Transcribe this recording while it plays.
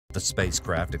The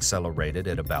spacecraft accelerated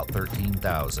at about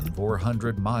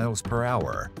 13,400 miles per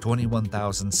hour,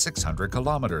 21,600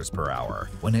 kilometers per hour,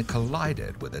 when it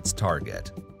collided with its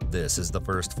target. This is the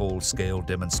first full-scale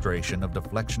demonstration of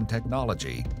deflection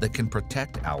technology that can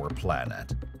protect our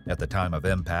planet. At the time of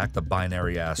impact, the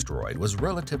binary asteroid was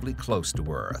relatively close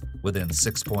to Earth, within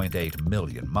 6.8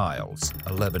 million miles,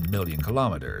 11 million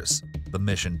kilometers. The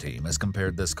mission team has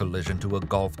compared this collision to a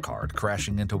golf cart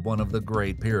crashing into one of the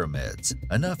Great Pyramids,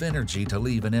 enough energy to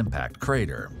leave an impact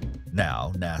crater.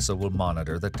 Now, NASA will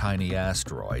monitor the tiny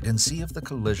asteroid and see if the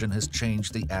collision has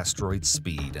changed the asteroid's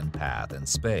speed and path in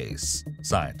space.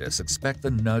 Scientists expect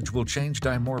the nudge will change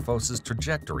Dimorphos'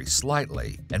 trajectory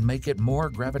slightly and make it more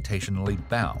gravitationally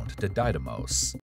bound to Dimorphos.